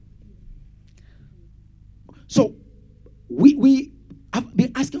So we have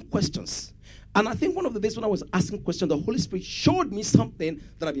been asking questions. And I think one of the days when I was asking questions, the Holy Spirit showed me something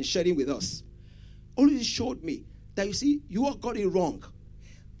that I've been sharing with us. Only showed me that, you see, you all got it wrong.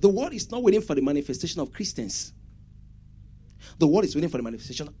 The world is not waiting for the manifestation of Christians. The world is waiting for the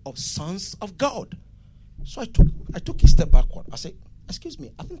manifestation of sons of God. So I took a step backward. I said, excuse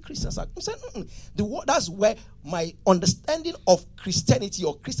me, I think Christians are. I said, the world, that's where my understanding of Christianity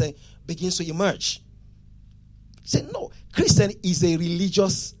or Christian begins to emerge. I said, no, Christian is a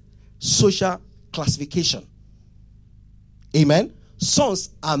religious, social classification. Amen.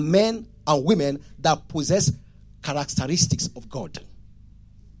 Sons are men and women that possess characteristics of God.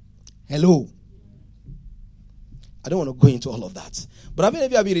 Hello. I don't want to go into all of that. But how many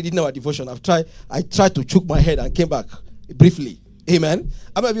of you have been reading our devotion? I tried to choke my head and came back briefly. Amen.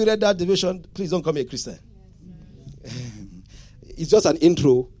 How many of you read that devotion? Please don't call me a Christian. It's just an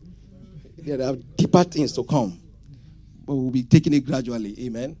intro. There are deeper things to come. But we'll be taking it gradually.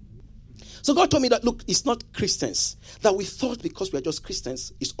 Amen. So God told me that, look, it's not Christians. That we thought because we are just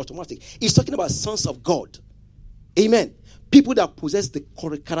Christians, it's automatic. He's talking about sons of God. Amen. People that possess the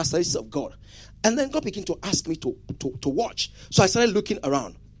characteristics of God. And then God began to ask me to watch. So I started looking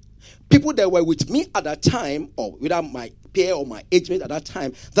around. People that were with me at that time, or without my peer or my age mate at that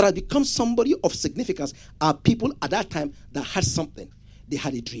time, that had become somebody of significance, are people at that time that had something. They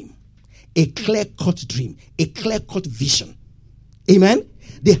had a dream. A clear-cut dream. A clear-cut vision. Amen?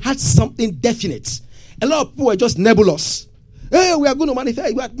 They had something definite. A lot of people were just nebulous. Hey, we are going to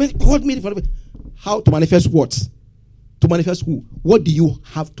manifest. God made it for. How to manifest what? To manifest who? What do you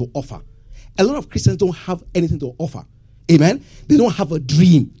have to offer? A lot of Christians don't have anything to offer. Amen? They don't have a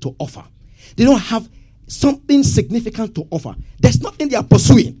dream to offer. They don't have something significant to offer. There's nothing they are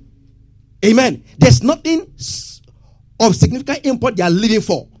pursuing. Amen? There's nothing of significant import they are living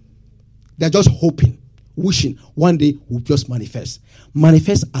for. They're just hoping, wishing one day will just manifest.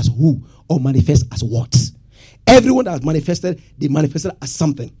 Manifest as who? Or manifest as what? Everyone that has manifested, they manifested as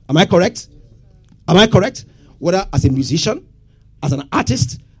something. Am I correct? Am I correct? Whether as a musician, as an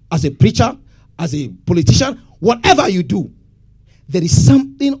artist, as a preacher, as a politician, whatever you do, there is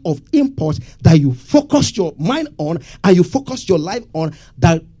something of import that you focus your mind on and you focus your life on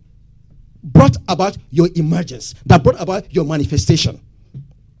that brought about your emergence, that brought about your manifestation.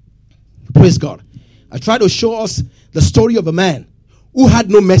 Praise God. I try to show us the story of a man who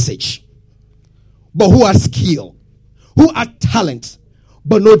had no message, but who had skill, who had talent,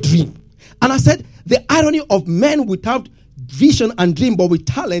 but no dream. And I said, the irony of men without vision and dream, but with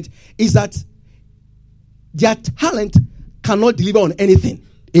talent, is that their talent cannot deliver on anything.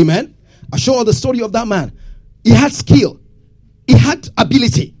 Amen. I show you the story of that man. He had skill, he had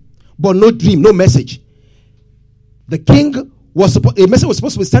ability, but no dream, no message. The king a message was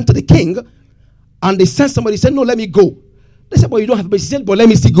supposed to be sent to the king, and they sent somebody. Said, "No, let me go." They said, "But you don't have a message." He said, "But let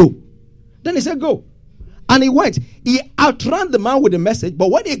me still go." Then he said, "Go," and he went. He outran the man with the message, but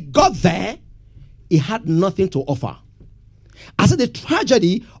when he got there, he had nothing to offer. I said the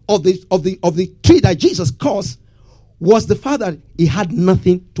tragedy of the tree that Jesus caused was the fact that he had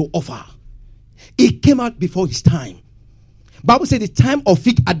nothing to offer. He came out before his time. Bible said the time of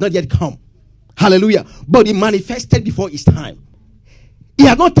fig had not yet come. Hallelujah. But he manifested before his time. He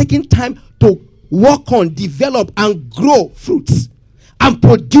had not taken time to work on, develop, and grow fruits and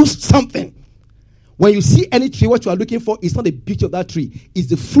produce something. When you see any tree, what you are looking for is not the beauty of that tree, it's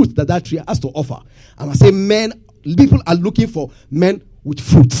the fruit that tree has to offer. And I say people are looking for men with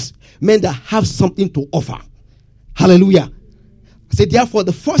fruits, men that have something to offer. Hallelujah. I say, therefore,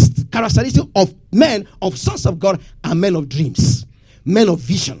 the first characteristic of men, of sons of God, are men of dreams, men of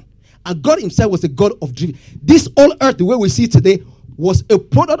vision. And God himself was a God of dreams. This whole earth, the way we see it today, was a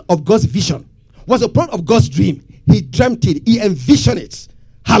product of God's vision, was a product of God's dream. He dreamt it. He envisioned it.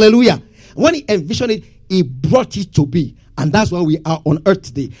 Hallelujah. When he envisioned it, he brought it to be. And that's why we are on earth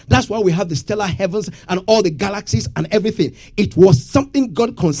today. That's why we have the stellar heavens and all the galaxies and everything. It was something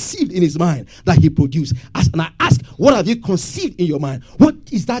God conceived in his mind that he produced. And I ask, what have you conceived in your mind? What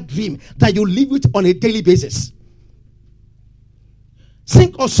is that dream that you live with on a daily basis?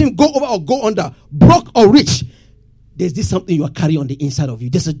 Sink or swim, go over or go under, broke or rich. There's this something you are carrying on the inside of you.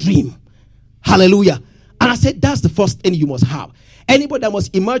 There's a dream. Hallelujah. And I said, that's the first thing you must have. Anybody that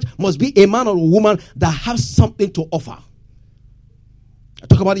must emerge must be a man or a woman that has something to offer. I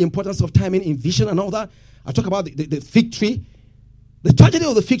talk about the importance of timing in vision and all that. I talk about the fig tree. The tragedy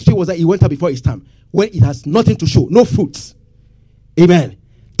of the fig tree was that it went out before its time, when it has nothing to show, no fruits. Amen.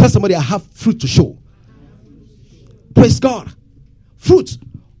 Tell somebody, I have fruit to show. Praise God. Fruit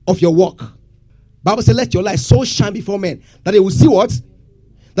of your work. Bible says, let your light so shine before men that they will see what?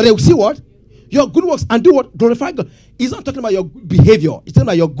 That they will see what? Your good works and do what? Glorify God. He's not talking about your good behavior. He's talking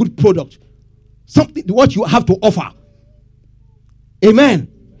about your good product. Something, what you have to offer. Amen.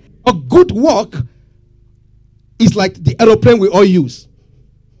 A good work is like the aeroplane we all use.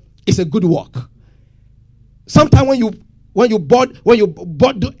 It's a good work. Sometimes when you board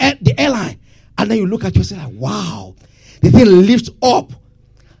the airline, and then you look at yourself like, wow, the thing lifts up.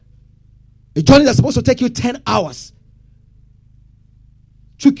 A journey that's supposed to take you 10 hours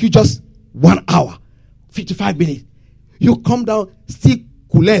took you just 1 hour, 55 minutes. You come down, still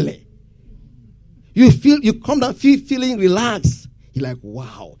kulele. You come down feeling relaxed. You're like,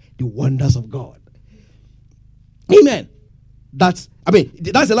 wow, the wonders of God. Amen. That's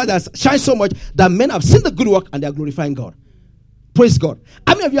the light that shines so much that men have seen the good work and they are glorifying God. Praise God.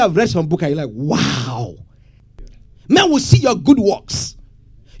 How many of you have read some book and you're like, wow. Men will see your good works.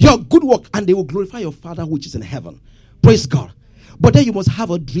 Your good work, and they will glorify your Father which is in heaven. Praise God. But then you must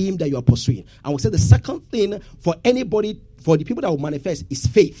have a dream that you are pursuing. And we say the second thing for anybody, for the people that will manifest, is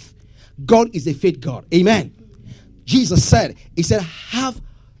faith. God is a faith God. Amen. Jesus said, he said, have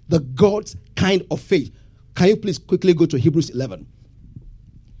the God's kind of faith. Can you please quickly go to Hebrews 11?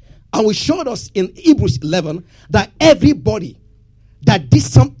 And we showed us in Hebrews 11 that everybody that did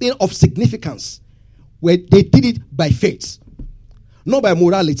something of significance, where they did it by faith, not by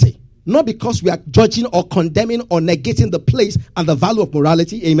morality. Not because we are judging or condemning or negating the place and the value of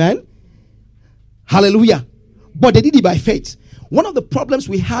morality. Amen. Hallelujah. But they did it by faith. One of the problems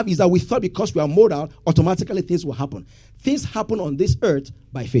we have is that we thought because we are moral, automatically things will happen. Things happen on this earth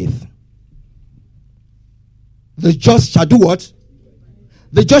by faith. The just shall do what?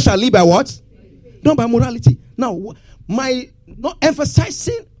 The just shall live by what? Not by morality. Now, my not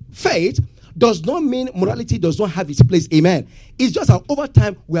emphasizing faith does not mean morality does not have its place. Amen. It's just that over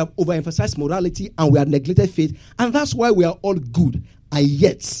time we have overemphasized morality and we have neglected faith, and that's why we are all good and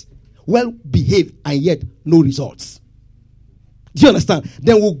yet well behaved and yet no results. Do you understand?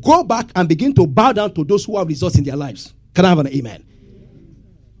 Then we'll go back and begin to bow down to those who have results in their lives. Can I have an amen?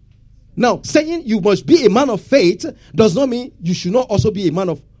 Now, saying you must be a man of faith does not mean you should not also be a man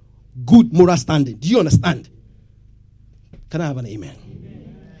of good moral standing. Do you understand? Can I have an amen?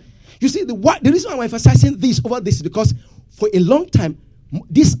 You see, the reason I'm emphasizing this over this is because for a long time,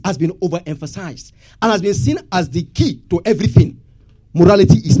 this has been overemphasized and has been seen as the key to everything.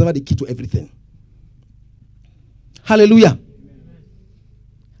 Morality is never the key to everything. Hallelujah.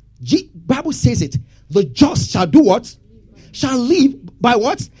 Bible says it. The just shall do what? Shall live by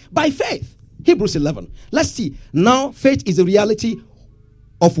what? By faith. Hebrews 11. Let's see. Now, faith is the reality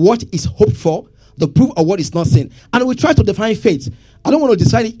of what is hoped for, the proof of what is not seen. And we try to define faith. I don't want to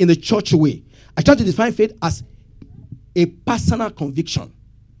define it in the church way. I try to define faith as a personal conviction,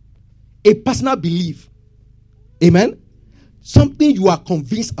 a personal belief. Amen? Something you are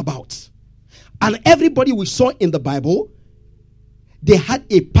convinced about. And everybody we saw in the Bible, they had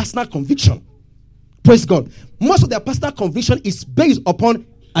a personal conviction. Praise God. Most of their personal conviction is based upon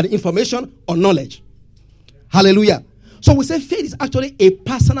an information or knowledge. Hallelujah. So we say faith is actually a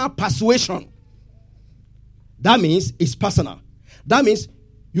personal persuasion. That means it's personal. That means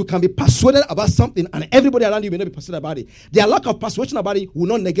you can be persuaded about something and everybody around you may not be persuaded about it. Their lack of persuasion about it will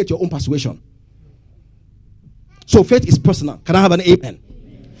not negate your own persuasion. So faith is personal. Can I have an amen?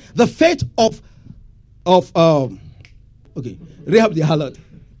 The faith of Rahab the harlot.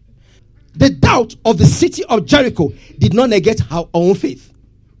 The doubt of the city of Jericho did not negate our own faith.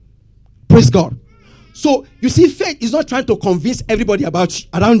 Praise God. So you see, faith is not trying to convince everybody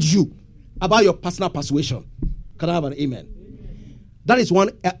around you about your personal persuasion. Can I have an amen? That is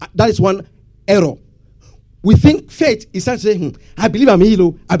one error. We think faith is saying, I believe I'm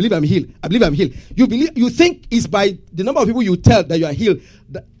healed. I believe I'm healed. I believe I'm healed. You think it's by the number of people you tell that you are healed.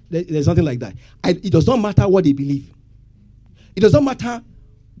 There's nothing like that. It does not matter what they believe. It does not matter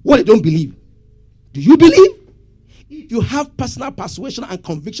what they don't believe. Do you believe? If you have personal persuasion and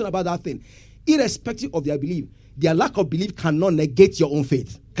conviction about that thing, irrespective of their belief, their lack of belief cannot negate your own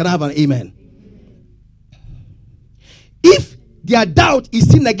faith. Can I have an amen? If their doubt is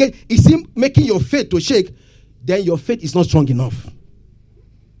still making your faith to shake, then your faith is not strong enough.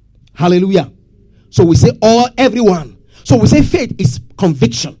 Hallelujah. So we say everyone. So we say faith is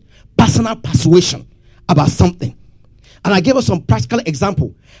conviction, personal persuasion about something. And I gave us some practical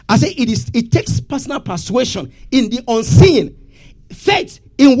example. I say it takes personal persuasion in the unseen, faith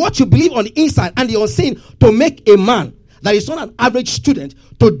in what you believe on the inside and the unseen to make a man that is not an average student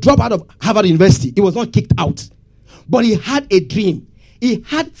to drop out of Harvard University. He was not kicked out. But he had a dream. He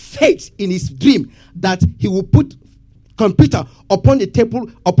had faith in his dream that he will put computer on the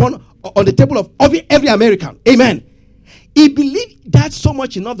table of every American. Amen. He believed that so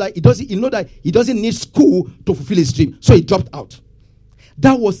much enough that he know that he doesn't need school to fulfill his dream. So he dropped out.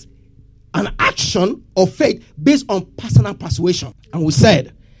 That was an action of faith based on personal persuasion. And we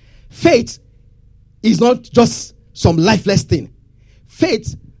said, faith is not just some lifeless thing.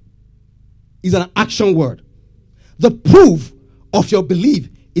 Faith is an action word. The proof of your belief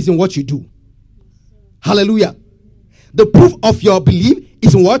is in what you do. Hallelujah. The proof of your belief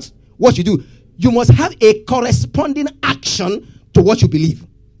is in what you do. You must have a corresponding action to what you believe.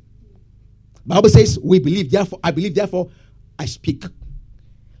 The Bible says, we believe, therefore I believe, therefore I speak.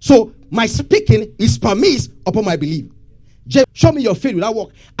 So my speaking is premised upon my belief. Show me your faith without work,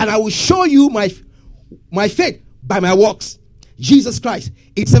 and I will show you my faith by my works. Jesus Christ,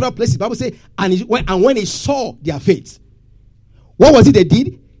 in several places, the Bible says, and when he saw their faith, what was it they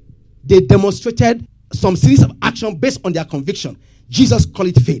did? They demonstrated some series of action based on their conviction. Jesus called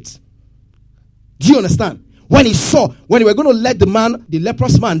it faith. Do you understand? When they were going to let the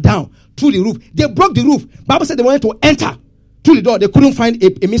leprous man down through the roof, they broke the roof. The Bible said they wanted to enter through the door. They couldn't find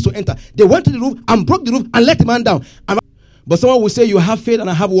a means to enter. They went to the roof and broke the roof and let the man down. But someone will say, you have faith and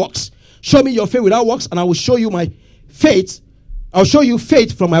I have works. Show me your faith without works and I will show you my faith. I'll show you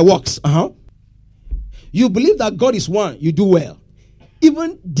faith from my works. You believe that God is one, you do well.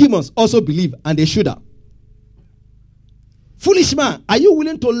 Even demons also believe, and they should have. Foolish man, are you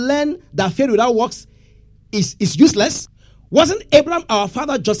willing to learn that faith without works is useless? Wasn't Abraham, our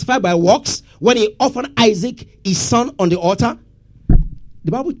father, justified by works when he offered Isaac, his son, on the altar?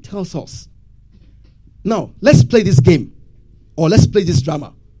 The Bible tells us. Now, let's play this game, or let's play this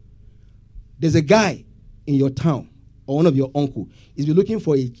drama. There's a guy in your town, or one of your uncle, he's been looking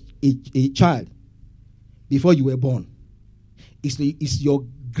for a child before you were born. It's your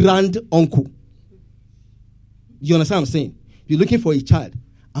grand uncle. You understand what I'm saying? You're looking for a child,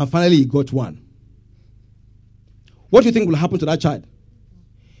 and finally you got one. What do you think will happen to that child?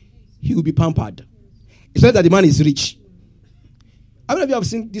 He will be pampered. It's not that the man is rich. How many of you have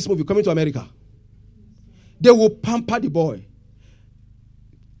seen this movie, Coming to America? They will pamper the boy.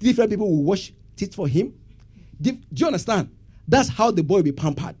 Different people will wash teeth for him. Do you understand? That's how the boy will be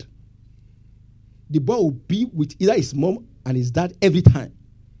pampered. The boy will be with either his mom and his dad every time.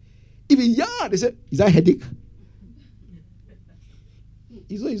 If they say, is that a headache?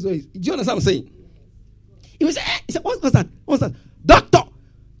 Do you understand what I'm saying? He will say, what's that? What's that? Doctor!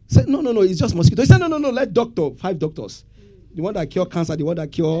 Say, no, it's just mosquito. He said, no, let doctor, 5 doctors. The one that cure cancer, the one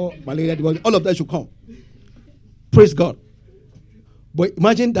that cure malaria, all of them should come. Praise God. But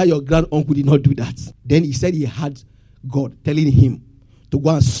imagine that your grand uncle did not do that. Then he said he had God telling him to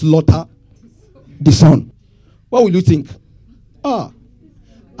go and slaughter the son. What will you think? I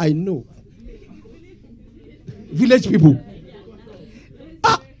know. Village people.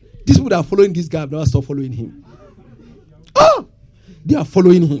 These people that are following this guy have never stopped following him. They are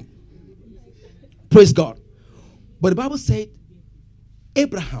following him. Praise God. But the Bible said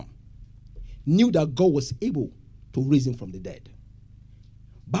Abraham knew that God was able to raise him from the dead.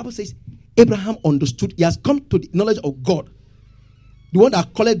 Bible says Abraham understood. He has come to the knowledge of God, the one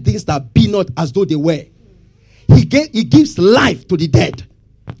that calleth things that be not as though they were. He gives life to the dead.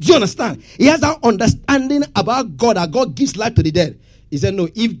 Do you understand? He has that understanding about God, that God gives life to the dead. He said, no,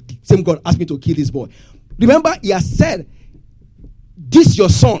 if the same God asked me to kill this boy. Remember, he has said, this your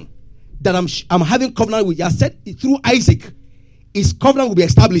son that I'm having covenant with. He has said through Isaac, his covenant will be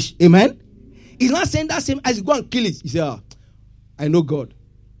established. Amen? He's not saying that same Isaac, go and kill it. He said, I know God.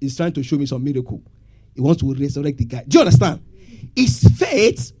 He's trying to show me some miracle. He wants to resurrect the guy. Do you understand? His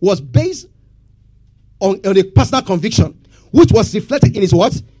faith was based on a personal conviction, which was reflected in his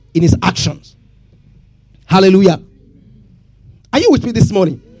what? In his actions. Hallelujah. Are you with me this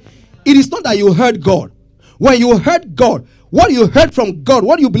morning? It is not that you heard God. When you heard God, what you heard from God,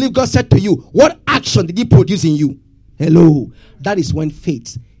 what you believe God said to you, what action did he produce in you? Hello. That is when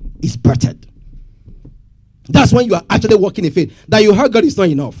faith is birthed. That's when you are actually walking in faith. That you heard God is not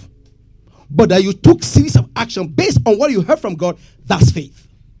enough. But that you took series of action based on what you heard from God, that's faith.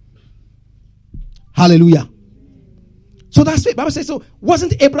 Hallelujah. So that's faith. The Bible says, so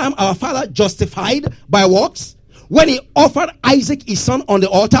wasn't Abraham our father justified by works when he offered Isaac his son on the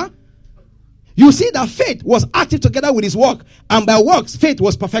altar? You see that faith was active together with his work, and by works faith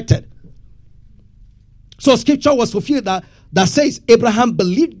was perfected. So scripture was fulfilled that says Abraham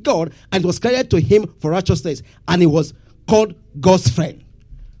believed God and it was credited to him for righteousness, and he was called God's friend.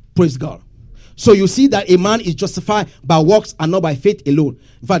 Praise God. So you see that a man is justified by works and not by faith alone.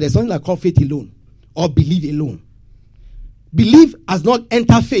 In fact, there's something like called faith alone or believe alone. Belief has not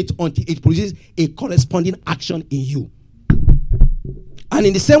entered faith until it produces a corresponding action in you. And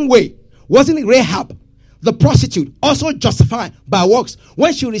in the same way, wasn't Rahab the prostitute, also justified by works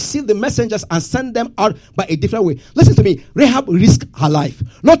when she received the messengers and sent them out by a different way. Listen to me. Rahab risked her life.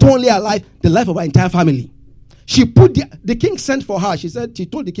 Not only her life, the life of her entire family. She put the king sent for her. She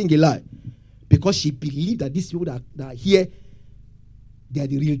told the king a lie. Because she believed that these people that are here, they are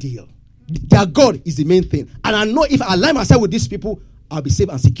the real deal. Their God is the main thing. And I know if I align myself with these people, I'll be safe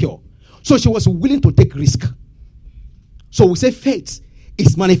and secure. So she was willing to take risk. So we say faith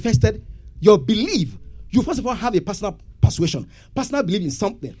is manifested. Your belief, you first of all have a personal persuasion. Personal belief in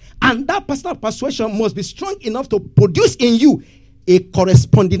something. And that personal persuasion must be strong enough to produce in you a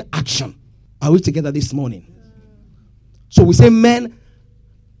corresponding action. Are we together this morning? So we say men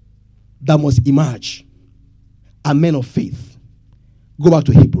that must emerge are men of faith. Go back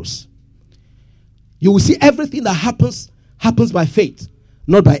to Hebrews. You will see everything that happens by faith,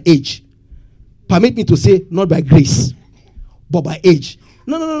 not by age. Permit me to say, not by grace, but by age.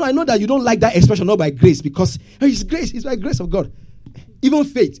 No. I know that you don't like that expression, not by grace, because it's grace. It's by grace of God. Even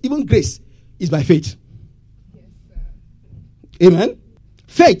faith, even grace is by faith. Amen.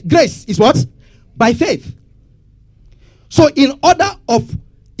 Faith, grace is what? By faith. So in order of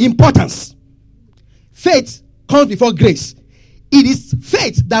importance, faith comes before grace. It is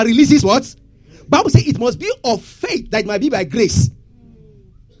faith that releases what? Bible says it must be of faith that it might be by grace.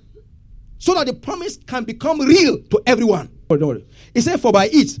 So that the promise can become real to everyone. Don't worry. It said, for by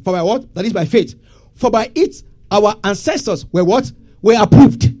what? That is by faith. For by it, our ancestors were what? Were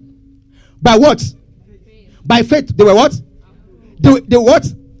approved. By what? Faith. By faith, they were what? They what?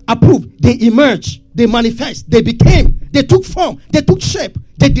 Approved. They emerged. They manifest. They became. They took form. They took shape.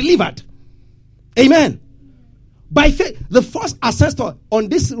 They delivered. Amen. By faith, the first ancestor on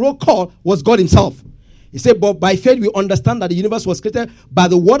this roll call was God himself. He said, but by faith we understand that the universe was created by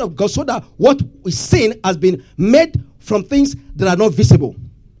the word of God, so that what is seen has been made from things that are not visible.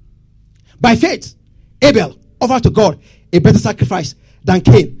 By faith, Abel offered to God a better sacrifice than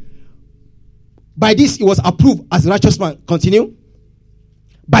Cain. By this he was approved as a righteous man. Continue.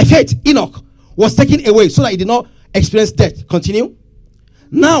 By faith, Enoch was taken away so that he did not experience death. Continue.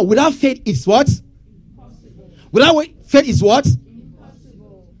 Now, without faith, it's what? Impossible. Without faith, is what?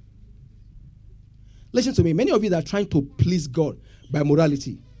 Impossible. Listen to me. Many of you that are trying to please God by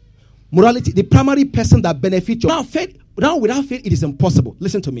morality. Morality, the primary person that benefits you. Now, without faith, it is impossible.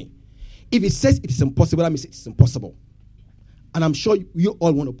 Listen to me. If it says it is impossible, that means it is impossible. And I'm sure you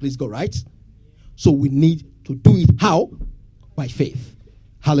all want to please God, right? So we need to do it. How? By faith.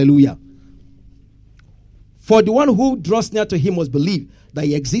 Hallelujah. For the one who draws near to him must believe that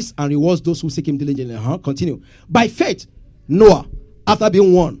he exists and rewards those who seek him diligently. Continue. By faith, Noah, after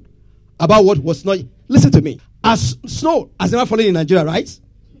being warned about what was not... Listen to me. As snow has never fallen in Nigeria, right?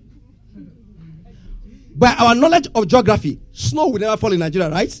 By our knowledge of geography, snow will never fall in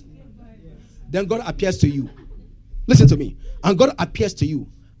Nigeria, right? Then God appears to you. Listen to me. And God appears to you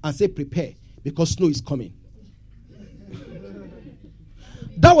and say, prepare, because snow is coming.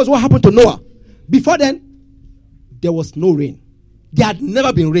 That was what happened to Noah. Before then, there was no rain. There had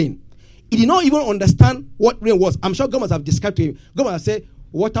never been rain. He did not even understand what rain was. I'm sure God must have described to him. God must have said,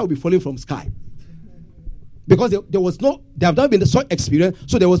 water will be falling from sky. Because there have never been such experience,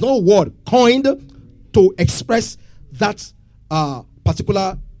 so there was no word coined to express that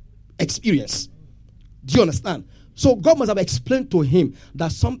particular experience. Do you understand? So God must have explained to him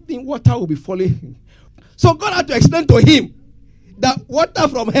that water will be falling. So God had to explain to him that water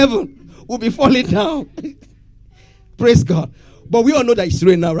from heaven will be falling down. Praise God. But we all know that it's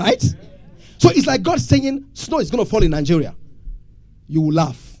rain now, right? So it's like God saying snow is going to fall in Nigeria. You will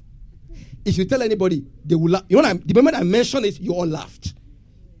laugh. If you tell anybody, they will laugh. You know, the moment I mentioned it, you all laughed.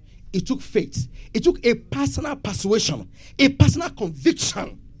 It took faith. It took a personal persuasion, a personal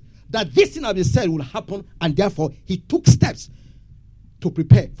conviction that this thing that been said will happen, and therefore he took steps to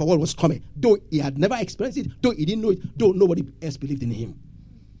prepare for what was coming. Though he had never experienced it, though he didn't know it, though nobody else believed in him.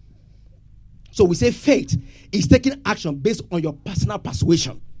 So we say faith is taking action based on your personal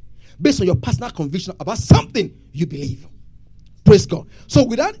persuasion, based on your personal conviction about something you believe. Praise God. So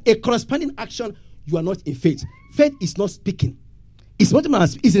without a corresponding action, you are not in faith. Faith is not speaking. It's much more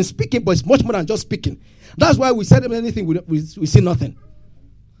than it's in speaking, but it's much more than just speaking. That's why we said anything, we see nothing.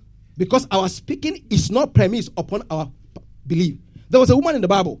 Because our speaking is not premised upon our belief. There was a woman in the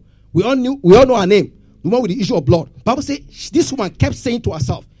Bible. We all know her name. The woman with the issue of blood. The Bible says this woman kept saying to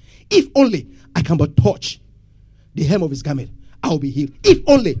herself, if only I can but touch the hem of his garment, I will be healed. If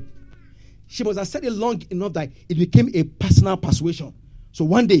only. She must have said it long enough that it became a personal persuasion. So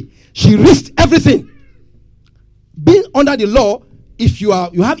one day, she risked everything. Being under the law, if you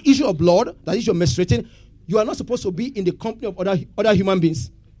have issue of blood, that is you're menstruating, you are not supposed to be in the company of other human beings.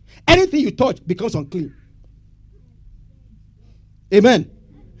 Anything you touch becomes unclean. Amen.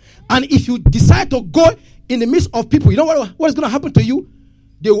 And if you decide to go in the midst of people, you know what is going to happen to you?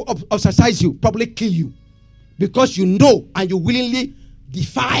 They will ostracize you, probably kill you. Because you know and you willingly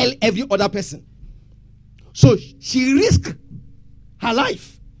defile every other person. So she risked her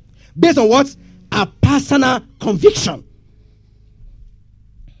life based on what? A personal conviction.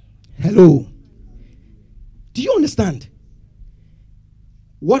 Hello. Do you understand?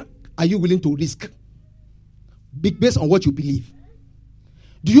 What are you willing to risk? Based on what you believe.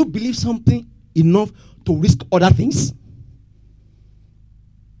 Do you believe something enough to risk other things?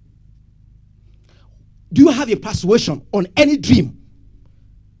 Do you have a persuasion on any dream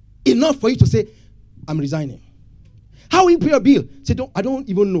enough for you to say, I'm resigning? How will you pay your bill? Say, I don't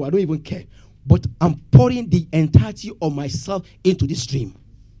even know. I don't even care. But I'm pouring the entirety of myself into this dream.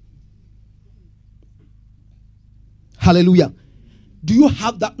 Hallelujah. Do you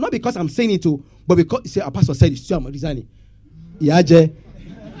have that? Not because I'm saying it to, but because say a pastor said it, so I'm resigning. Yaje.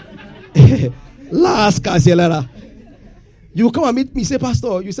 Last Cancellera. You come and meet me, say,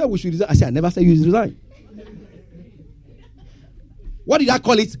 Pastor, you said we should resign. I said, I never said you should resign. What did I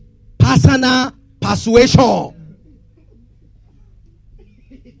call it? Personal persuasion.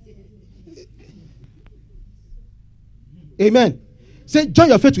 Amen. Say, join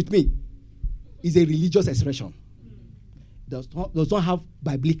your faith with me. Is a religious expression. Does not have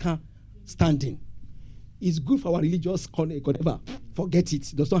biblical standing. It's good for our religious whatever. Forget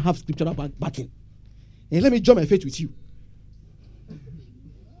it. Does not have scriptural backing. And let me join my faith with you.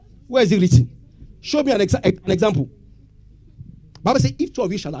 Where is it written? Show me an example. Bible says, if two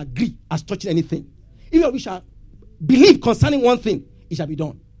of you shall agree as touching anything, if two of you shall believe concerning one thing, it shall be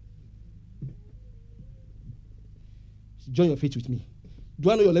done. Join your faith with me.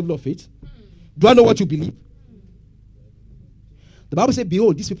 Do I know your level of faith? Do I know what you believe? The Bible says,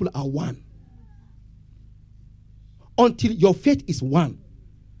 behold, these people are one. Until your faith is one,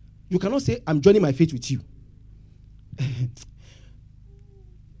 you cannot say, I'm joining my faith with you.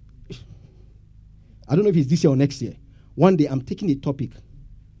 I don't know if it's this year or next year. One day I'm taking a topic.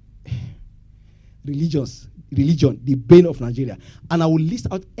 Religion, the bane of Nigeria. And I will list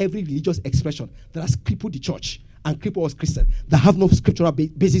out every religious expression that has crippled the church and crippled us Christians that have no scriptural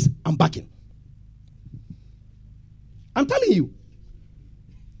basis and backing. I'm telling you.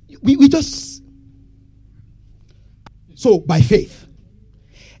 We just... So, by faith,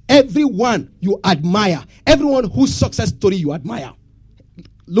 everyone you admire, everyone whose success story you admire,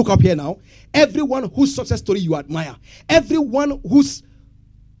 look up here now, everyone whose success story you admire, everyone who's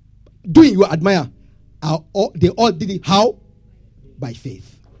doing you admire, they all did it how? By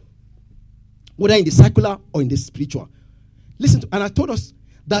faith. Whether in the secular or in the spiritual. Listen to, and I told us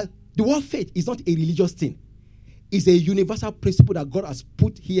that the word faith is not a religious thing. It's a universal principle that God has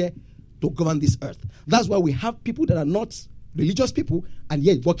put here to govern this earth. That's why we have people that are not religious people and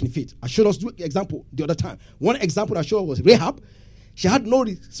yet walk in faith. I showed us an example the other time. One example I showed was Rahab. She had no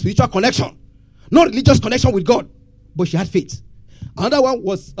spiritual connection, no religious connection with God, but she had faith. Another one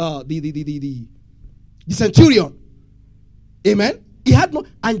was the centurion. Amen. He had no,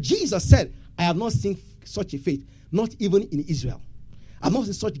 and Jesus said, I have not seen such a faith, not even in Israel. I have not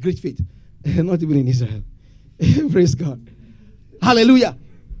seen such great faith, not even in Israel. Praise God. Hallelujah.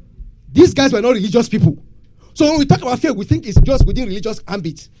 These guys were not religious people. So when we talk about faith, we think it's just within religious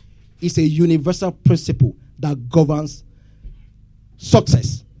ambit. It's a universal principle that governs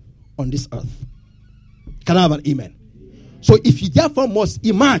success on this earth. Can I have an amen? So if you therefore must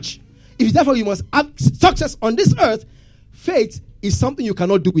emerge, if you therefore you must have success on this earth, faith is something you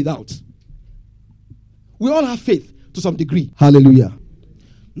cannot do without. We all have faith to some degree. Hallelujah.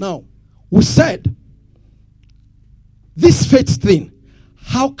 Now, we said, this faith thing,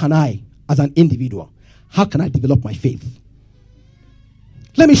 how can I, as an individual, how can I develop my faith?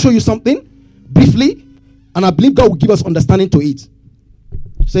 Let me show you something briefly, and I believe God will give us understanding to it.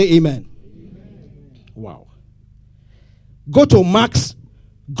 Say amen. Wow. Go to Mark's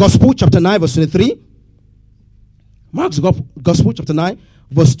Gospel, chapter 9, verse 23. Mark's Gospel, chapter 9,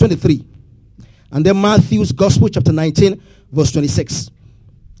 verse 23. And then Matthew's Gospel, chapter 19, verse 26.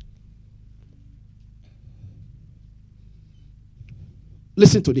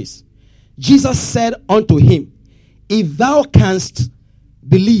 Listen to this. Jesus said unto him, if thou canst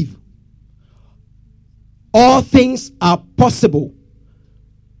believe, all things are possible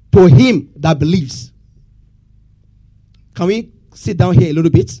to him that believes. Can we sit down here a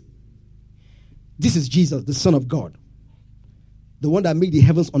little bit? This is Jesus, the Son of God, the one that made the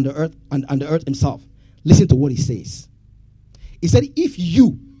heavens on the earth and the earth himself. Listen to what he says. He said, if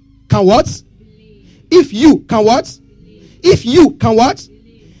you can what? Believe. If you can what? Believe. If you can what?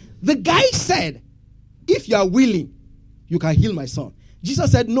 Believe. The guy said, if you are willing, you can heal my son.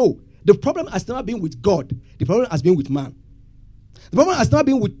 Jesus said, no. The problem has never been with God. The problem has been with man. The problem has never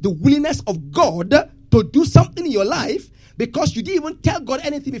been with the willingness of God to do something in your life because you didn't even tell God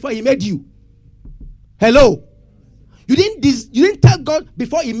anything before he made you. Hello? You didn't tell God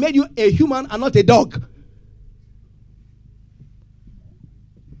before he made you a human and not a dog.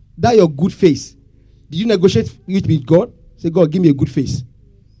 That your good face. Did you negotiate it with God? Say, God, give me a good face.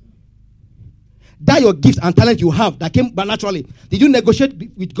 That your gift and talent you have that came naturally. Did you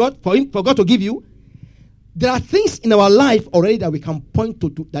negotiate with God for God to give you? There are things in our life already that we can point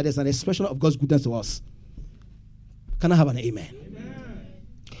to that is an expression of God's goodness to us. Can I have an amen? Amen.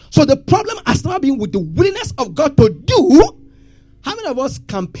 So the problem has never been with the willingness of God to do. How many of us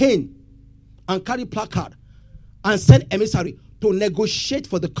campaign and carry placard and send emissary to negotiate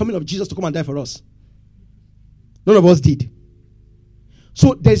for the coming of Jesus to come and die for us? None of us did.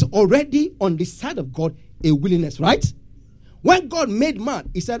 So there's already on the side of God a willingness, right? When God made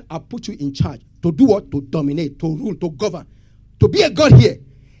man, he said, I'll put you in charge. To do what? To dominate, to rule, to govern. To be a God here.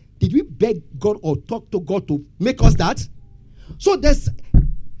 Did we beg God or talk to God to make us that? So there's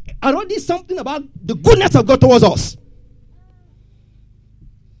already something about the goodness of God towards us.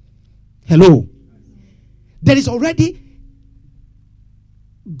 Hello. There is already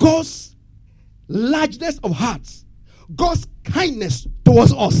God's largeness of hearts. God's kindness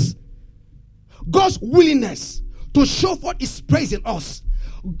towards us. God's willingness to show forth his praise in us.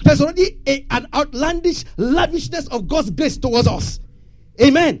 There's already an outlandish lavishness of God's grace towards us.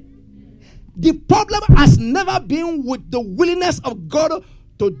 Amen. The problem has never been with the willingness of God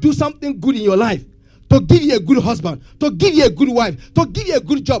to do something good in your life. To give you a good husband. To give you a good wife. To give you a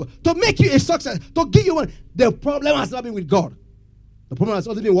good job. To make you a success. To give you one. The problem has not been with God. The problem has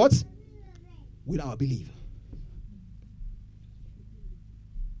always been what? With our belief.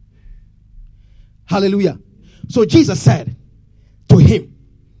 Hallelujah. So Jesus said to him,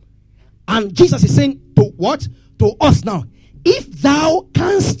 and Jesus is saying to what? To us now. If thou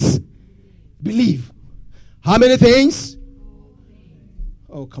canst believe. How many things?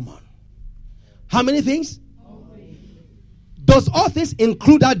 Oh, come on. How many things? Does all things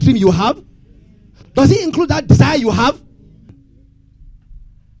include that dream you have? Does it include that desire you have?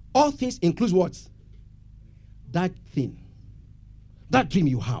 All things includes what? That thing. That dream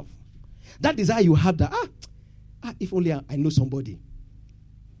you have. That desire you have that, if only I know somebody.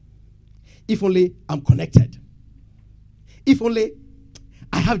 If only I'm connected. If only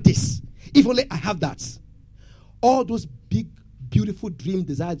I have this. If only I have that. All those big, beautiful dream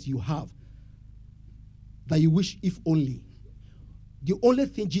desires you have that you wish if only. The only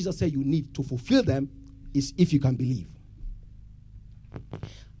thing Jesus said you need to fulfill them is if you can believe.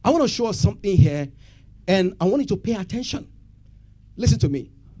 I want to show us something here, and I want you to pay attention. Listen to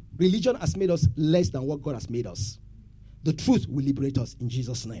me. Religion has made us less than what God has made us. The truth will liberate us in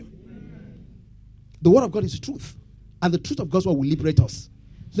Jesus' name. The word of God is truth. And the truth of God's word will liberate us.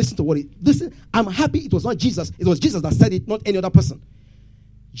 Listen to what listen, I'm happy it was not Jesus. It was Jesus that said it, not any other person.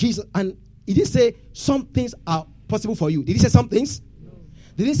 Jesus, and he didn't say some things are possible for you. Did he say some things? No.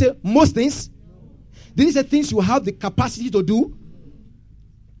 Did he say most things? No. Did he say things you have the capacity to do?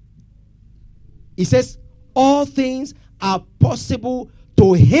 He says all things are possible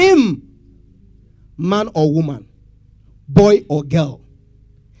to him, man or woman, boy or girl,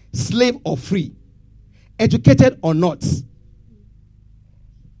 slave or free, educated or not.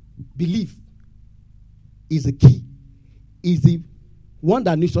 Belief is the key, is the one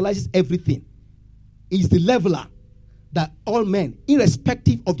that neutralizes everything, is the leveler that all men,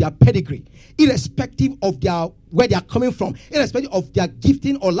 irrespective of their pedigree, irrespective of their where they are coming from, irrespective of their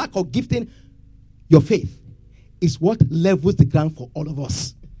gifting or lack of gifting, your faith is what levels the ground for all of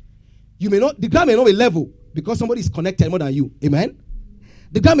us. The ground may not be level because somebody is connected more than you. Amen?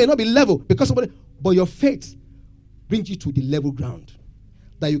 The ground may not be level because but your faith brings you to the level ground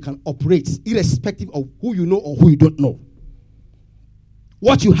that you can operate irrespective of who you know or who you don't know.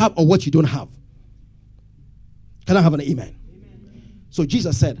 What you have or what you don't have. Can I have an amen? Amen. So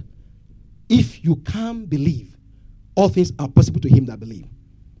Jesus said, if you can believe, all things are possible to him that believe.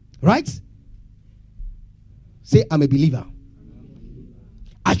 Right? Say, I'm a believer.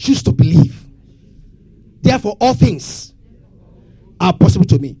 I choose to believe. Therefore, all things are possible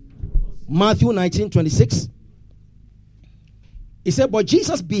to me. Matthew 19:26. He said, but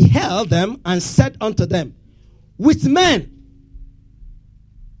Jesus beheld them and said unto them, with men.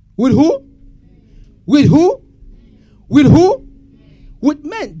 With who? With who? With who? With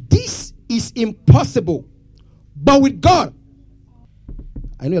men. This is impossible. But with God.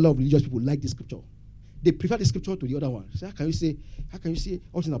 I know a lot of religious people like this scripture. They prefer the scripture to the other one. So how can you say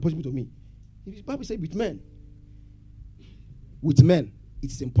all things are possible to me? The Bible says with men. With men,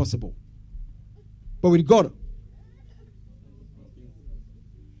 it is impossible. But with God.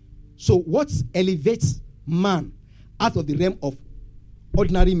 So what elevates man out of the realm of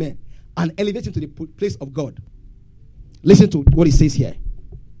ordinary men and elevates him to the place of God? Listen to what he says here.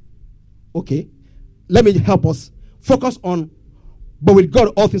 Okay. Let me help us. Focus on, but with God,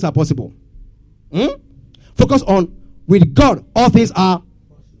 all things are possible. Focus on, with God, all things are.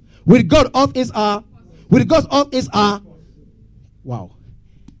 With God, all things are. With God, all things are. Wow.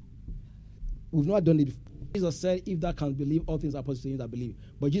 We've not done it before. Jesus said, if thou canst believe, all things are possible to him that believe.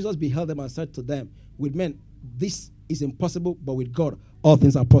 But Jesus beheld them and said to them, with men, this is impossible, but with God, all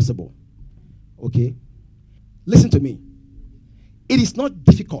things are possible. Okay? Listen to me. It is not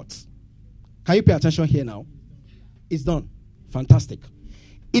difficult. Can you pay attention here now? It's done. Fantastic.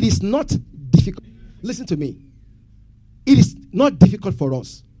 It is not difficult. Listen to me. It is not difficult for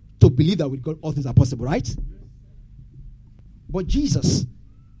us to believe that with God, all things are possible, right? But Jesus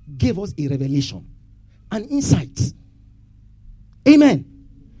gave us a revelation, an insight. Amen.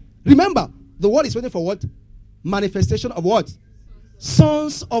 Remember, the word is waiting for what? Manifestation of what?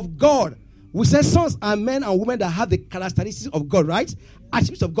 Sons of God. We say sons are men and women that have the characteristics of God, right?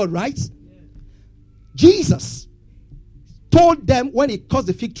 Attributes of God, right? Jesus told them when he caused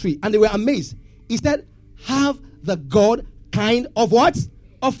the fig tree, and they were amazed. He said, have the God kind of what?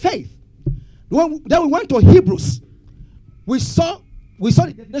 Of faith. Then we went to Hebrews. We saw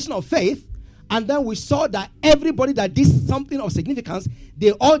the definition of faith, and then we saw that everybody that did something of significance,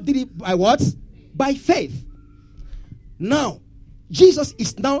 they all did it by what? By faith. Now, Jesus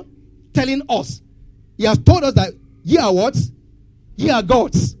is now telling us, he has told us that ye are what? Ye are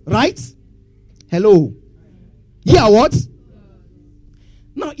gods, right? Hello. Ye are what?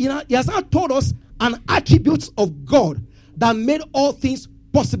 Now, he has now told us an attribute of God that made all things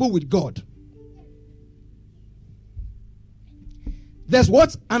possible with God. There's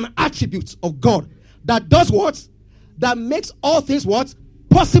what? An attribute of God that does what? That makes all things what?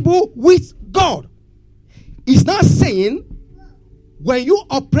 Possible with God. He's not saying when you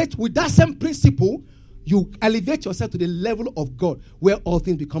operate with that same principle, you elevate yourself to the level of God where all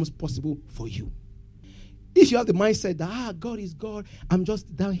things becomes possible for you. If you have the mindset that, God is God, I'm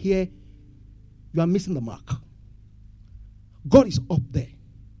just down here, you are missing the mark. God is up there,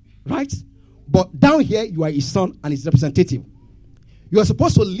 right? But down here, you are his son and his representative. You are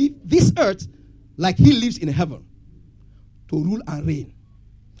supposed to live this earth like he lives in heaven, to rule and reign.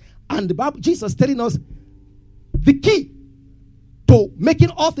 And the Bible, Jesus is telling us the key to making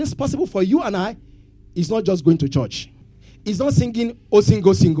all things possible for you and I is not just going to church. It's not singing, oh,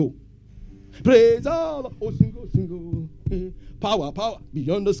 single, single. Praise Allah, oh, single, single. Power, power,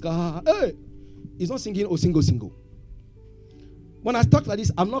 beyond the sky. Hey. It's not singing, oh, single, single. When I talk like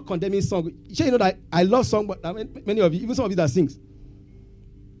this, I'm not condemning song. You know that I love song, but many of you, even some of you that sings.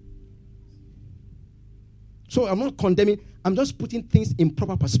 So I'm not condemning. I'm just putting things in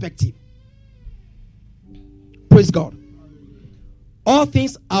proper perspective. Praise God. All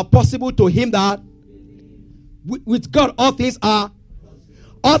things are possible to him that with God all things are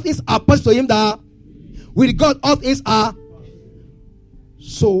possible to him that with God all things are.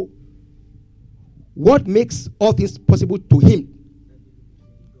 So what makes all things possible to him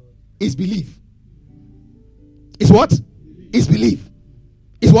is belief. Is what? Is belief.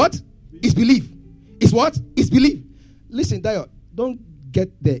 Is what? Is belief. Is what? Is belief. Listen, Dio, don't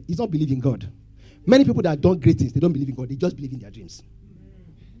get there. It's not believing God. Many people that don't great things, they don't believe in God. They just believe in their dreams.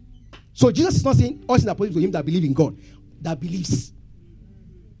 So Jesus is not saying all things are possible to him that believe in God, that believes.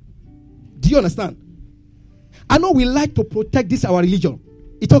 Do you understand? I know we like to protect this our religion.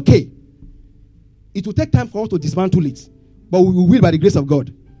 It's okay. It will take time for us to dismantle it, but we will by the grace of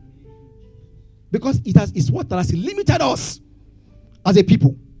God, because it's what has limited us as a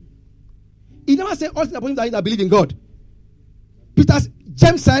people. He never said all things are possible that believe in God.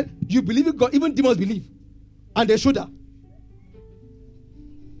 James said, you believe in God, even demons believe, and they should.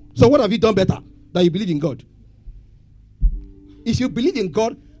 So what have you done better than you believe in God? If you believe in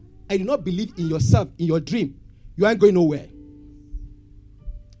God and you do not believe in yourself, in your dream, you ain't going nowhere.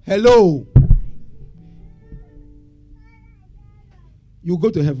 Hello. You go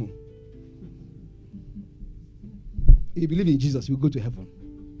to heaven. If you believe in Jesus, you go to heaven.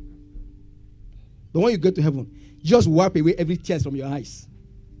 But when you go to heaven, just wipe away every tears from your eyes.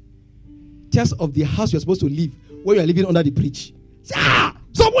 Tears of the house you're supposed to live when you're living under the bridge.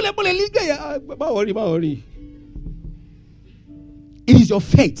 It is your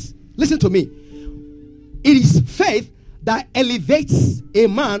faith. Listen to me. It is faith that elevates a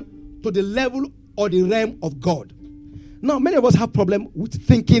man to the level or the realm of God. Now, many of us have problem with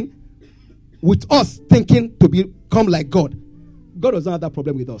us thinking to become like God. God does not have that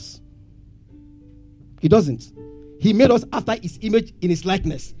problem with us. He doesn't. He made us after his image in his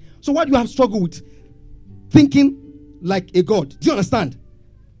likeness. So what do you have struggled with? Thinking like a God. Do you understand?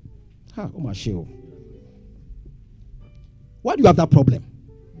 Why do you have that problem?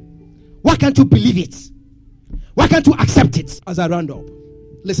 Why can't you believe it? Why can't you accept it? As I round up,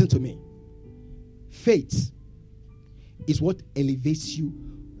 listen to me. Faith is what elevates you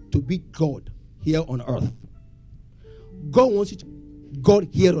to be God here on earth. God wants you to be God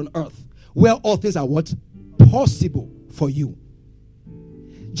here on earth, where all things are what? Possible for you.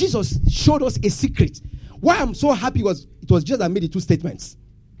 Jesus showed us a secret. Why I'm so happy was it was Jesus that made the two statements.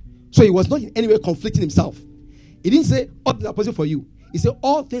 So he was not in any way conflicting himself. He didn't say all things are possible for you. He said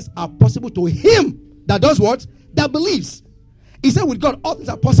all things are possible to him that does what? That believes. He said with God all things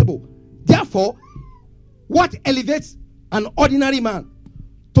are possible. Therefore, what elevates an ordinary man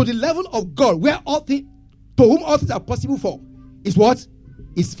to the level of God, where all things, to whom all things are possible for, is what?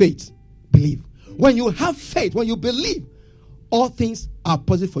 Is faith. Believe. When you have faith, when you believe, all things are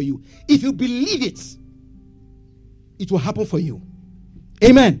possible for you. If you believe it, it will happen for you.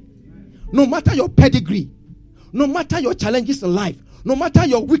 Amen. No matter your pedigree, no matter your challenges in life, no matter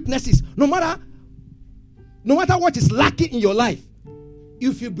your weaknesses, no matter what is lacking in your life,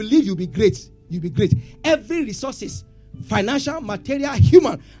 if you believe, you'll be great. You'll be great. Every resources, financial, material,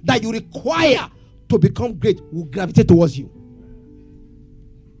 human, that you require to become great will gravitate towards you.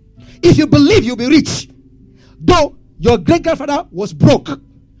 If you believe, you'll be rich. Though your great-grandfather was broke,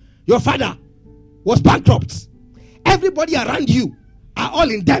 your father was bankrupt, everybody around you are all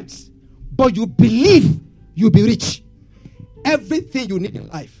in debt, but you believe you'll be rich. Everything you need in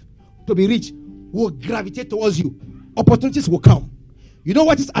life to be rich will gravitate towards you. Opportunities will come. You know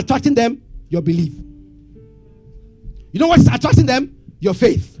what is attracting them? Your belief. You know what is attracting them? Your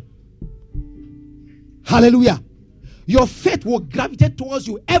faith. Hallelujah. Your faith will gravitate towards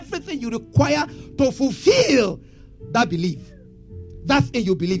you. Everything you require to fulfill that belief. That thing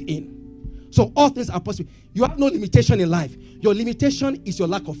you believe in. So all things are possible. You have no limitation in life. Your limitation is your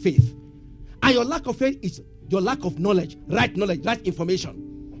lack of faith. And your lack of faith is your lack of knowledge, right information.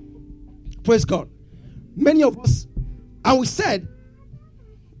 Praise God. Many of us, and we said,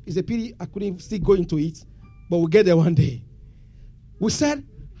 it's a pity I couldn't still go into it, but we'll get there one day. We said,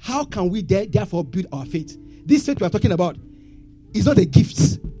 how can we therefore build our faith? This faith we are talking about is not a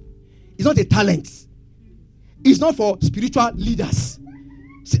gift. It's not a talent. It's not for spiritual leaders.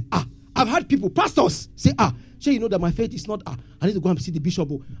 Say, I've had people, pastors, say, sure, you know that my faith is not, I need to go and see the bishop.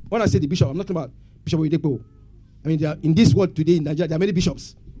 When I say the bishop, I'm not talking about Bishop Oyebolu. I mean, in this world today in Nigeria, there are many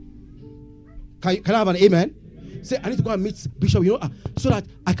bishops. Can I have an amen? Say, I need to go and meet Bishop, so that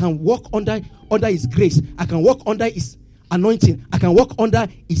I can walk under his grace. I can walk under his anointing. I can walk under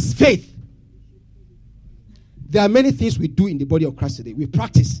his faith. There are many things we do in the body of Christ today. We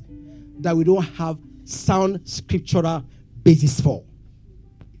practice that we don't have sound scriptural basis for.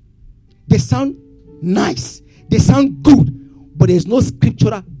 They sound nice. They sound good. But there's no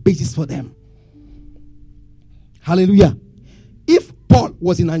scriptural basis for them. Hallelujah. If Paul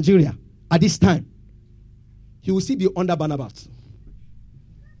was in Nigeria at this time, he will still be under Barnabas.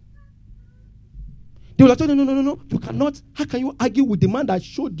 They will have told him, no. You cannot. How can you argue with the man that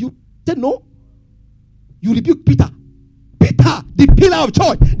showed you? Said no. You rebuke Peter. Peter, the pillar of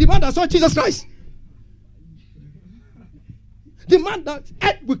church. The man that saw Jesus Christ. The man that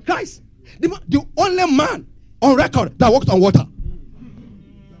ate with Christ. The only man on record that walked on water.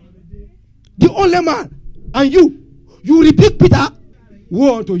 The only man. And you rebuke Peter.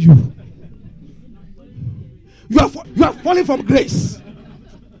 Woe unto you. You are falling from grace.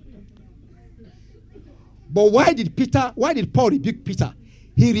 But why did Paul rebuke Peter?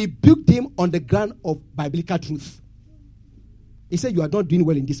 He rebuked him on the ground of biblical truth. He said, you are not doing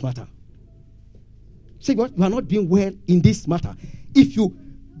well in this matter. He said, you are not doing well in this matter. If you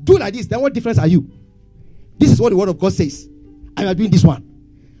do like this, then what difference are you? This is what the word of God says. I am doing this one.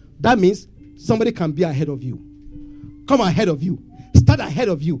 That means somebody can be ahead of you. Come ahead of you. Start ahead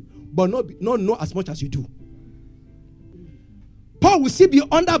of you. But not know as much as you do. Paul will still be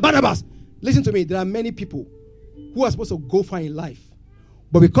under Barnabas. Listen to me. There are many people who are supposed to go far in life.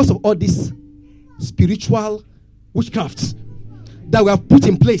 But because of all these spiritual witchcrafts that we have put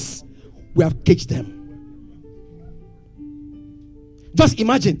in place, we have caged them. Just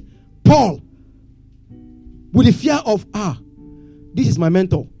imagine Paul with the fear of, this is my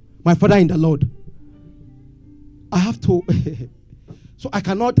mentor, my father in the Lord. I have to, so I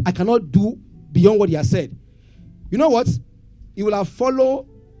cannot do beyond what he has said. You know what? He will have followed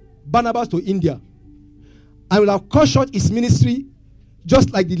Barnabas to India. I will have cut short his ministry,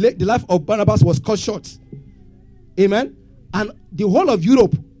 just like the life of Barnabas was cut short. Amen. And the whole of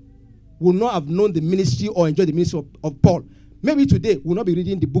Europe will not have known the ministry or enjoyed the ministry of Paul. Maybe today we'll not be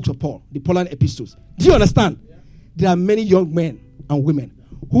reading the books of Paul, the Pauline epistles. Do you understand? Yeah. There are many young men and women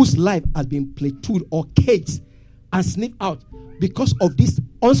whose life has been plateaued or caged and sniffed out because of these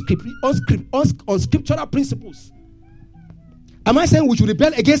unscriptural principles. Am I saying we should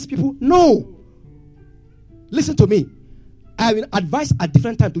rebel against people? No. Listen to me. I have been advised at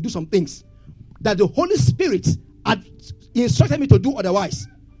different times to do some things that the Holy Spirit had instructed me to do otherwise.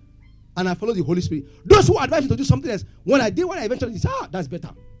 And I follow the Holy Spirit. Those who advise me to do something else, when I did what I eventually did, that's better.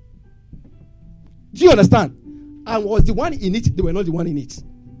 Do you understand? I was the one in it, they were not the one in it.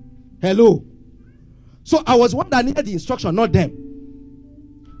 Hello. So I was one that needed the instruction, not them.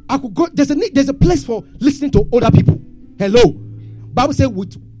 I could go, there's a place for listening to older people. Hello. Bible says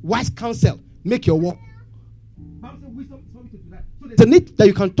with wise counsel, make your walk. Bible says wisdom is something to do that. So there's a need that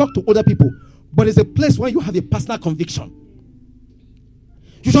you can talk to older people, but there's a place where you have a personal conviction.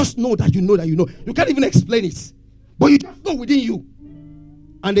 You just know that you know that you know. You can't even explain it, but you just know within you.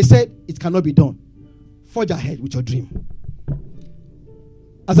 And they said it cannot be done. Forge ahead with your dream.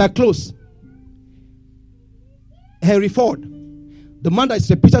 As I close, Henry Ford, the man that is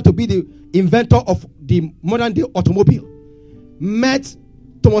reputed to be the inventor of the modern day automobile, met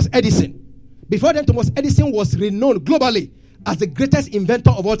Thomas Edison. Before then, Thomas Edison was renowned globally as the greatest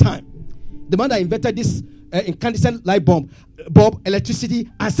inventor of all time. The man that invented this incandescent light bulb, electricity,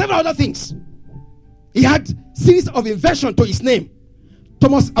 and several other things. He had series of inventions to his name.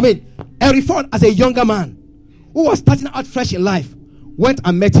 Henry Ford, as a younger man who was starting out fresh in life, went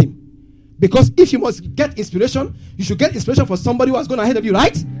and met him. Because if you must get inspiration, you should get inspiration from somebody who has gone ahead of you,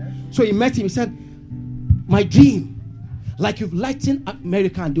 right? Yes. So he met him. He said, my dream, like you've lightened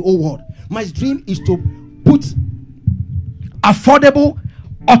America and the whole world, my dream is to put affordable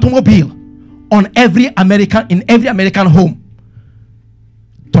automobile in every American home.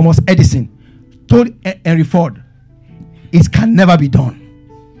 Thomas Edison told Henry Ford, it can never be done.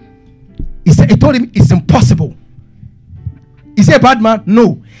 He told him it's impossible. Is he a bad man?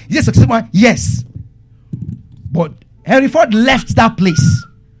 No. Is he a successful man? Yes. But Henry Ford left that place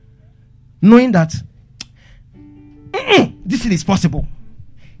knowing that this thing is possible.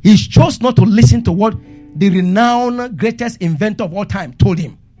 He chose not to listen to what the renowned greatest inventor of all time told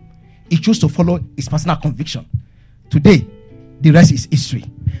him. He chose to follow his personal conviction. Today, the rest is history.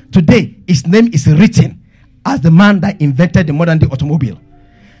 Today, his name is written as the man that invented the modern day automobile.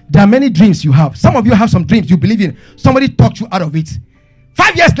 There are many dreams you have. Some of you have some dreams you believe in. Somebody talked you out of it.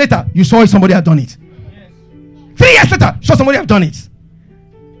 5 years later, you saw somebody had done it. 3 years later, you saw somebody have done it.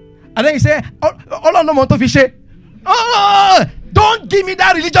 And then you say, don't give me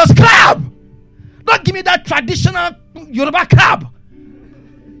that religious crab. Don't give me that traditional Yoruba crab.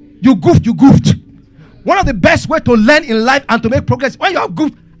 You goofed. One of the best ways to learn in life and to make progress, when you have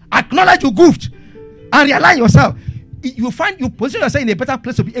goofed, acknowledge you goofed and realign yourself. You position yourself in a better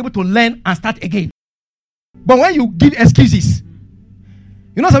place to be able to learn and start again. But when you give excuses,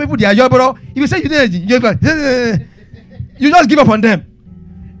 you know some people, they are Yoruba. If you say you just give up on them.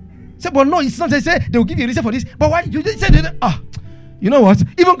 Say, but no, it's not. They say they will give you a reason for this. But why you just say, you know what?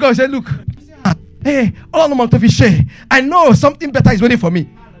 Even God said, look, hey, I know something better is waiting for me.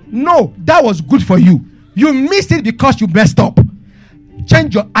 No, that was good for you. You missed it because you messed up.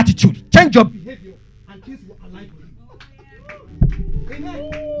 Change your attitude, change your behavior, and things will align with you.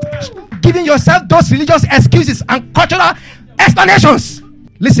 Amen. Giving yourself those religious excuses and cultural explanations.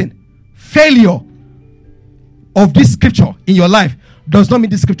 Listen, failure of this scripture in your life does not mean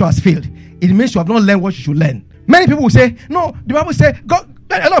this scripture has failed. It means you have not learned what you should learn. Many people will say, no, the Bible says, God.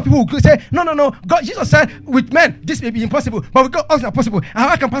 A lot of people will say, no. God, Jesus said, with men, this may be impossible, but with God, all things are possible. And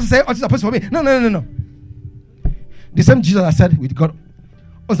how can pastor say, all things are possible for me? No. The same Jesus that said, with God,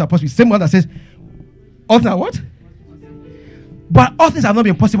 all things are possible. The same one that says, all things are what? But all things have not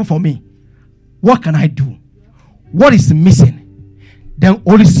been possible for me. What can I do? What is missing? Then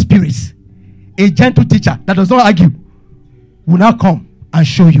Holy Spirit, a gentle teacher that does not argue, will now come and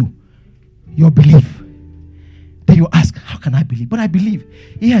show you your belief. Then you ask, how can I believe? But I believe.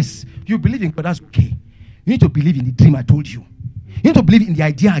 Yes, you believe in God, that's okay. You need to believe in the dream I told you. You need to believe in the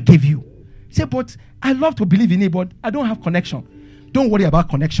idea I gave you. Say, but I love to believe in it, but I don't have connection. Don't worry about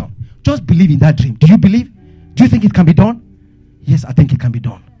connection. Just believe in that dream. Do you believe? Do you think it can be done? Yes, I think it can be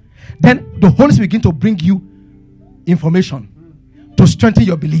done. Then the Holy Spirit begin to bring you information to strengthen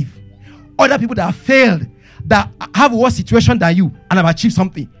your belief. Other people that have failed, that have a worse situation than you and have achieved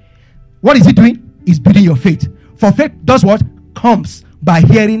something. What is it doing? It's building your faith. For faith does what? Comes by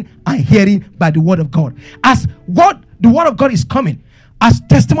hearing, and hearing by the word of God. As the word of God is coming, as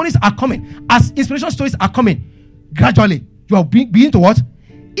testimonies are coming, as inspiration stories are coming, gradually You are beginning to what?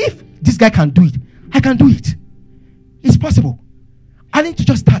 If this guy can do it, I can do it. It's possible. I need to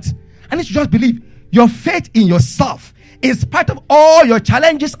just start. I need to just believe. Your faith in yourself, in spite of all your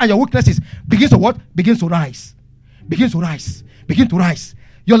challenges and your weaknesses, begins to what? Begins to rise. Begins to rise. Begin to rise.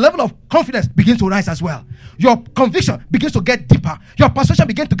 Your level of confidence begins to rise as well. Your conviction begins to get deeper. Your persuasion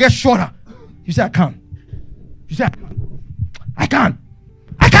begins to get shorter. You say, I can. You say, I can. I can.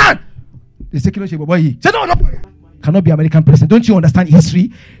 I can. The secular shape, boy. Say, no. Cannot be American president. Don't you understand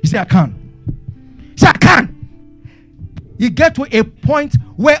history? You say, I can. You say, I can. You get to a point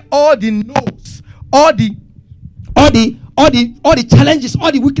where all the no's, all the challenges,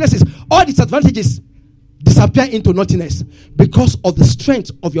 all the weaknesses, all the disadvantages disappear into nothingness because of the strength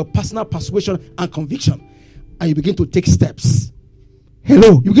of your personal persuasion and conviction. And you begin to take steps.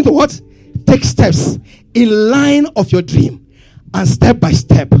 Hello. You begin to what? Take steps in line of your dream. And step by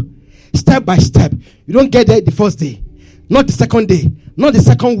step. Step by step. You don't get there the first day. Not the second day. Not the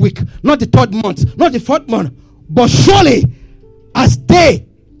second week. Not the third month. Not the fourth month. But surely, as day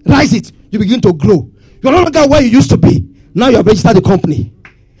rises, you begin to grow. You're no longer where you used to be. Now you have registered the company.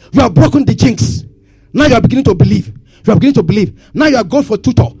 You have broken the jinx. Now you are beginning to believe. You are beginning to believe. Now you are going for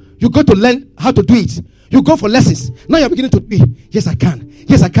tutor. You go to learn how to do it. You go for lessons. Now you are beginning to be. Yes, I can.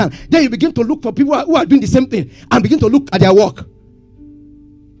 Yes, I can. Then you begin to look for people who are doing the same thing and begin to look at their work.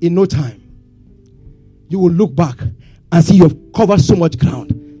 In no time, you will look back and see you have covered so much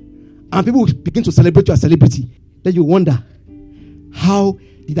ground. And people will begin to celebrate you as a celebrity. Then you wonder, how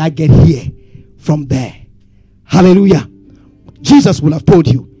did I get here from there? Hallelujah. Jesus will have told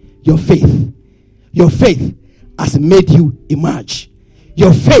you, your faith has made you emerge.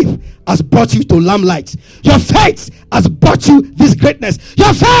 Your faith has brought you to limelight. Your faith has brought you this greatness.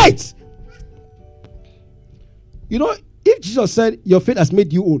 Your faith. You know, if Jesus said, your faith has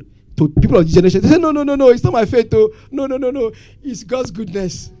made you old, to people of this generation, they say, no, it's not my faith, though. No, it's God's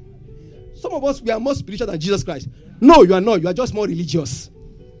goodness. Some of us, we are more spiritual than Jesus Christ. No, you are not. You are just more religious.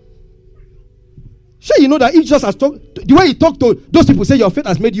 Sure, you know that if Jesus has talked, the way he talked to those people, say, your faith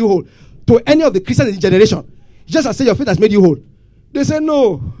has made you whole, to any of the Christians in the generation, Jesus has said, your faith has made you whole. They say,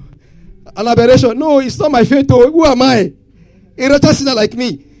 no, an aberration. No, it's not my faith, though. Who am I? A wretched sinner like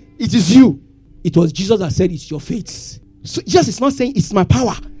me. It is you. It was Jesus that said, it's your faith. So Jesus is not saying it's my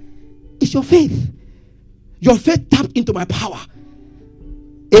power. It's your faith. Your faith tapped into my power.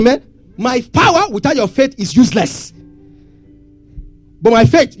 Amen. My power without your faith is useless. But my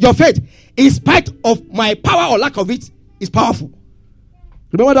faith, your faith, in spite of my power or lack of it, is powerful.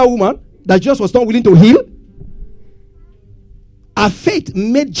 Remember that woman that Jesus was not willing to heal? Her faith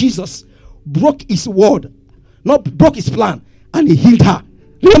made Jesus broke his word, not broke his plan, and he healed her.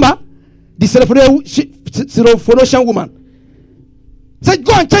 Remember? The Syrophoenician woman said,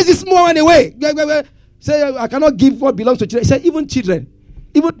 go and chase this woman away. Say, I cannot give what belongs to children. He said, even children,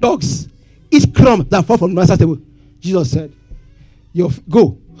 even dogs, eat crumbs that fall from the master's table. Jesus said, your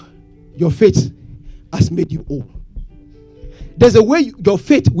faith has made you whole. There's a way your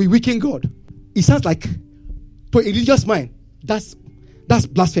faith will weaken God. It sounds like, to a religious mind, that's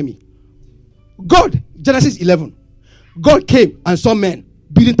blasphemy. God, Genesis 11, God came and saw men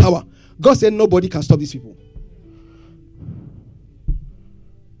building tower. God said nobody can stop these people.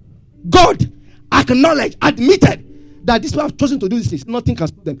 God acknowledged, admitted that these people have chosen to do this. Nothing can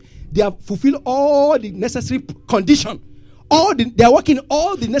stop them. They have fulfilled all the necessary condition. They are working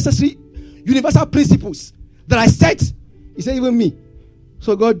all the necessary universal principles that I set. He said, even me.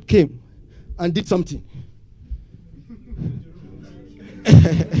 So God came and did something.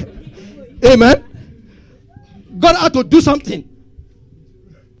 Amen. God had to do something.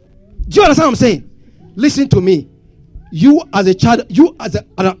 Do you understand what I'm saying? Listen to me. You as a child, you as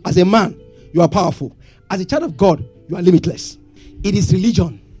a man, you are powerful. As a child of God, you are limitless. It is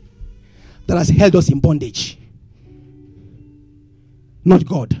religion that has held us in bondage. Not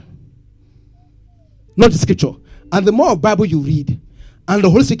God. Not the scripture. And the more of Bible you read, and the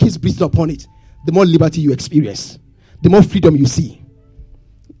Holy Spirit keeps breathing upon it, the more liberty you experience. The more freedom you see.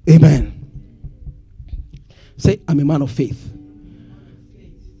 Amen. Say, I'm a man of faith.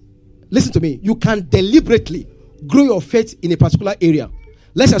 Listen to me. You can deliberately grow your faith in a particular area.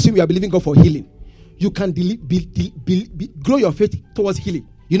 Let's assume you are believing God for healing. You can grow your faith towards healing.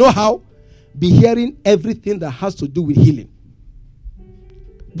 You know how? Be hearing everything that has to do with healing.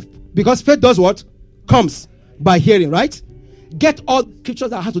 Because faith does what? Comes by hearing, right? Get all scriptures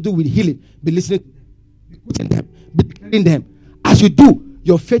that have to do with healing. Be listening, be putting them, be declaring them. As you do,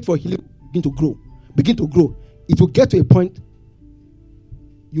 your faith for healing begin to grow. Begin to grow. It will get to a point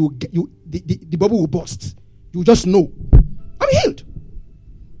the bubble will burst. You just know, I'm healed.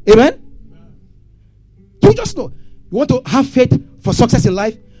 Amen? You just know. You want to have faith for success in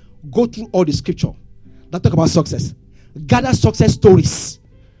life? Go through all the scripture that talk about success. Gather success stories,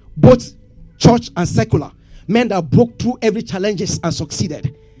 both church and secular. Men that broke through every challenges and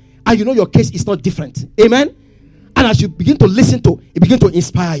succeeded. And you know your case is not different. Amen? And as you begin to listen to, it begins to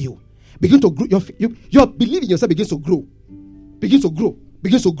inspire you. Begin to grow. Your belief in yourself begins to grow. Begins to grow.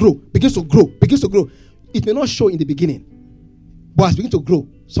 Begins to grow. Begins to grow. Begins to grow. It may not show in the beginning. But as you begin to grow,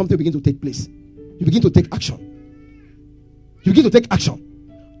 something begins to take place. You begin to take action. You begin to take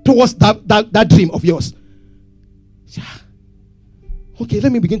action towards that dream of yours. Okay,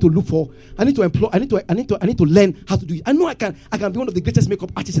 let me begin to look for. I need to employ. I need to learn how to do it. I know I can be one of the greatest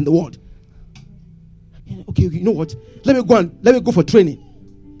makeup artists in the world. Okay, you know what? Let me go for training.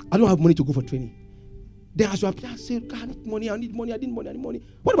 I don't have money to go for training. Then as you apply, I say, God, I need money.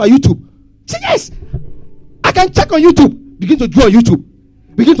 What about YouTube? Say yes. I can check on YouTube. Begin to do on YouTube.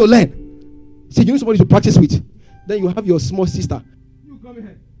 Begin to learn. Say you need somebody to practice with. Then you have your small sister. You come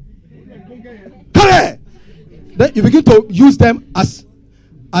here. Come here. Then you begin to use them as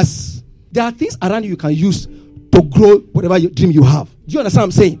there are things around you can use to grow whatever dream you have. Do you understand what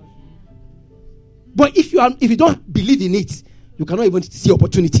I'm saying? But if you don't believe in it, you cannot even see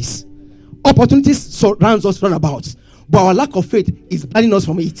opportunities. Opportunities surround us roundabout, but our lack of faith is blinding us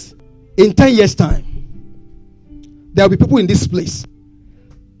from it. In 10 years' time, there will be people in this place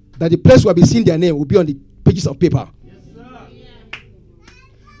that the place where we seeing their name will be on the pages of paper. Yes, sir.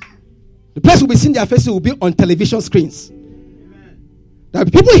 The place will be seeing their faces will be on television screens. Amen. There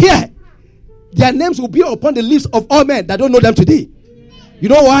will be people here. Their names will be upon the lips of all men that don't know them today. You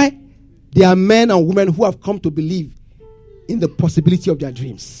know why? They are men and women who have come to believe in the possibility of their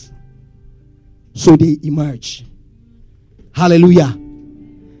dreams. So they emerge. Hallelujah.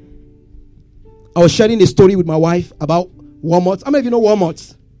 I was sharing a story with my wife about Walmart. How many of you know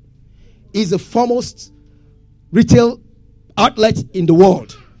Walmart? It's the foremost retail outlet in the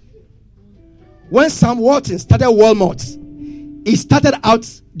world. When Sam Walton started Walmart, he started out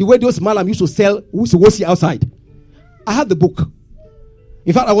the way those malam used to sell wusi outside. I have the book.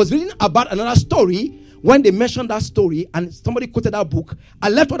 In fact, I was reading about another story. When they mentioned that story and somebody quoted that book, I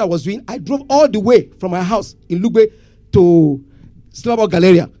left what I was doing. I drove all the way from my house in Lugbe to Silverberg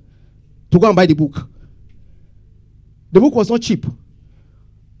Galleria to go and buy the book. The book was not cheap.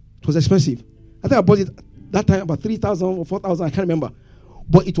 It was expensive. I think I bought it that time about 3,000 or 4,000. I can't remember.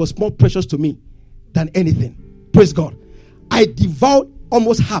 But it was more precious to me than anything. Praise God. I devoured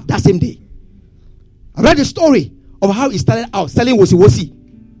almost half that same day. I read the story of how he started out selling wosi.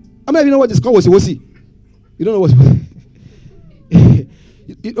 I mean, you know what it's called wosi? You don't know what?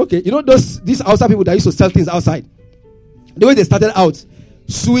 Okay, you know these outside people that used to sell things outside. The way they started out,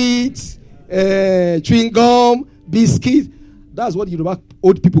 sweets, chewing gum, biscuits. That's what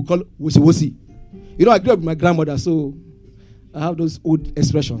old people call wosi. You know, I grew up with my grandmother, so I have those old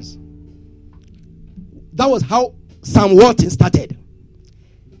expressions. That was how Sam Walton started.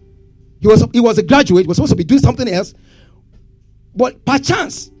 He was a graduate. He was supposed to be doing something else, but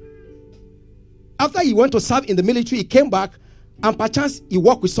perchance, after he went to serve in the military, he came back, and perchance he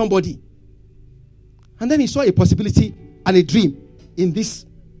worked with somebody. And then he saw a possibility and a dream in this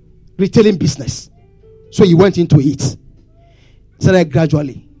retailing business. So he went into it. Started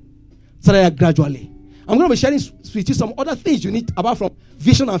gradually. I'm going to be sharing with you some other things you need apart from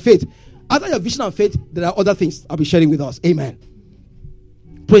vision and faith. After your vision and faith, there are other things I'll be sharing with us. Amen.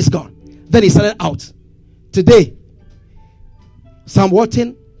 Praise God. Then he started out. Today, Sam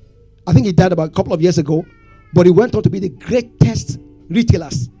Walton, I think he died about a couple of years ago, but he went on to be the greatest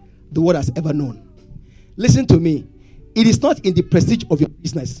retailers the world has ever known. Listen to me. It is not in the prestige of your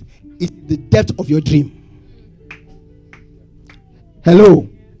business. It's the depth of your dream. Hello.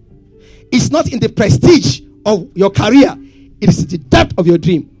 It's not in the prestige of your career. It is the depth of your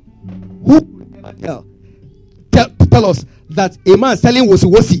dream. Who will tell us that a man selling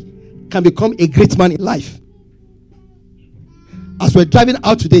wosi can become a great man in life? As we're driving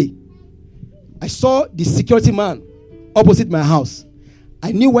out today, I saw the security man opposite my house.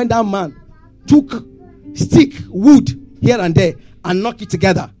 I knew when that man took stick, wood here and there and knocked it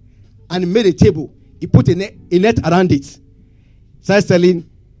together and made a table. He put a net around it. Started selling,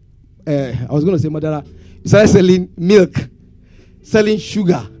 I was going to say Madara. He started selling milk, selling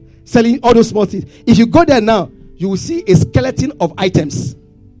sugar, selling all those small things. If you go there now, you will see a skeleton of items.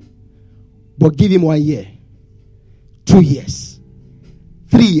 But give him 1 year, 2 years,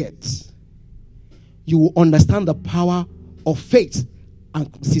 3 years. You will understand the power of faith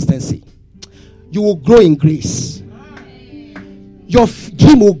and consistency. You will grow in grace. Your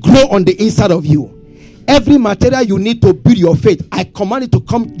dream will grow on the inside of you. Every material you need to build your faith, I command it to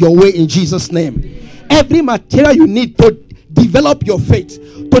come your way in Jesus' name. every material you need to develop your faith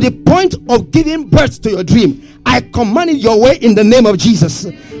to the point of giving birth to your dream. I command it your way in the name of Jesus.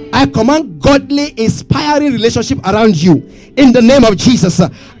 I command godly, inspiring relationship around you in the name of Jesus.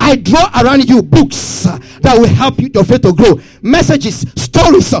 I draw around you books that will help you, your faith to grow. Messages,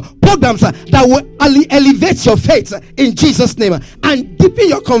 stories, programs that will elevate your faith in Jesus' name and deepen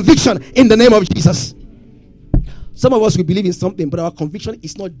your conviction in the name of Jesus. Some of us, we believe in something, but our conviction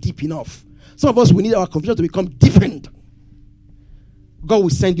is not deep enough. Some of us, we need our conviction to become deepened. God will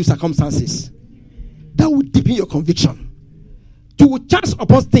send you circumstances that will deepen your conviction. You will chance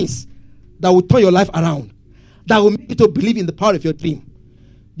upon things that will turn your life around, that will make you to believe in the power of your dream.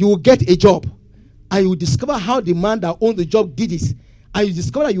 You will get a job, and you will discover how the man that owned the job did it, and you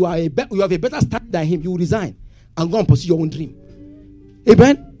discover that you have a better start than him. You will resign and go and pursue your own dream.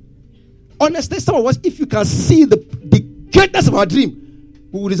 Amen. Honestly, some of us, if you can see the greatness of our dream,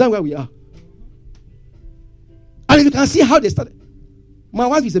 we will resign where we are. And if you can see how they started. My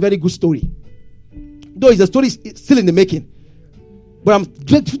wife is a very good story. Though it's a story still in the making. But I'm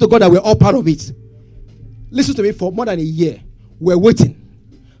grateful to God that we're all part of it. Listen to me, for more than a year, we're waiting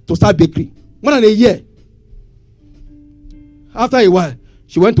to start bakery. More than a year. After a while,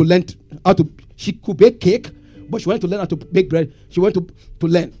 she went to learn how to, she could bake cake, but she went to learn how to bake bread. She went to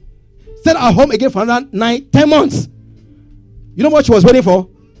learn. Stayed at home again for another 9-10 months. You know what she was waiting for?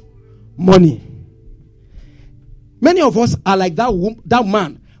 Money. Many of us are like that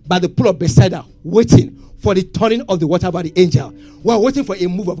man by the pool of Bethesda, waiting for the turning of the water by the angel. We're waiting for a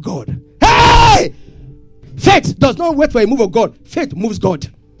move of God. Hey! Faith does not wait for a move of God. Faith moves God.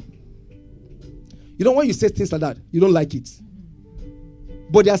 You know, when you say things like that, you don't like it.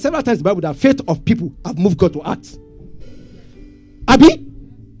 But there are several times in the Bible that faith of people have moved God to act. Abi?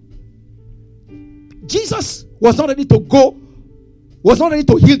 Jesus was not ready to go, was not ready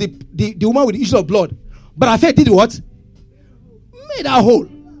to heal the woman with the issue of blood. But our faith did what? Made her whole.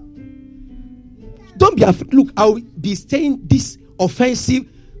 Don't be afraid. Look, I'll be saying this offensive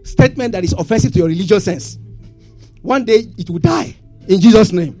statement that is offensive to your religious sense. One day it will die. In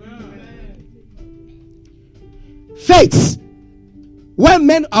Jesus' name. Faith. When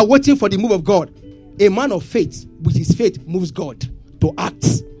men are waiting for the move of God, a man of faith, with his faith, moves God to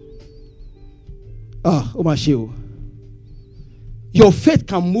act. Your faith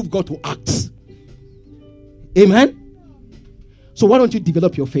can move God to act. Amen. So why don't you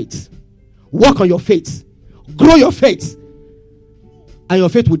develop your faith? Work on your faith. Grow your faith. And your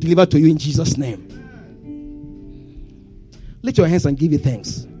faith will deliver to you in Jesus' name. Lift your hands and give you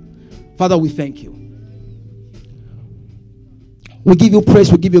thanks. Father, we thank you. We give you praise.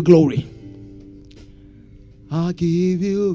 We give you glory. I give you